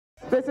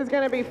This is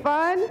going to be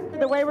fun.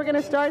 The way we're going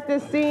to start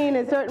this scene,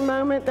 at a certain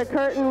moment the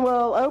curtain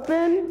will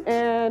open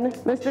and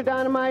Mr.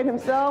 Dynamite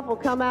himself will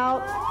come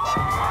out.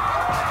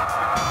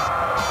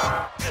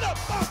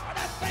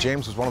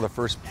 James was one of the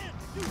first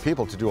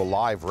people to do a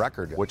live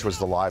record, which was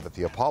the Live at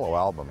the Apollo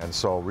album. And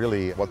so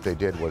really what they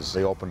did was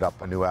they opened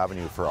up a new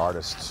avenue for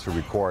artists to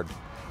record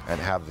and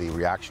have the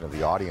reaction of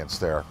the audience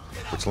there,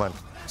 which lent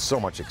so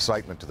much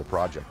excitement to the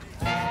project.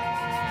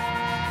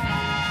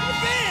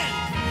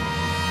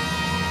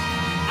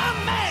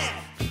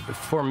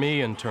 For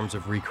me, in terms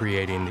of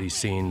recreating these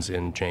scenes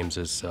in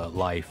James's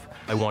life,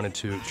 I wanted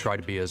to try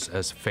to be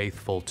as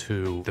faithful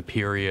to the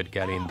period,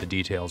 getting the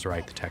details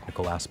right, the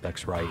technical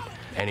aspects right.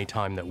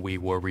 Anytime that we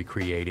were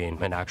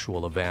recreating an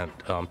actual event,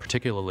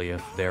 particularly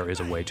if there is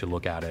a way to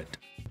look at it.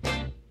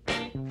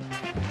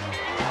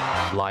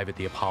 Live at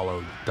the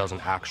Apollo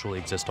doesn't actually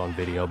exist on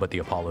video, but the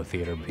Apollo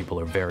Theater, people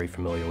are very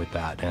familiar with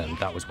that, and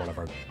that was one of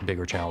our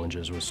bigger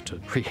challenges, was to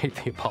create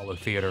the Apollo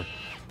Theater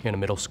in a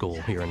middle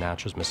school here in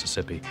Natchez,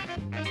 Mississippi.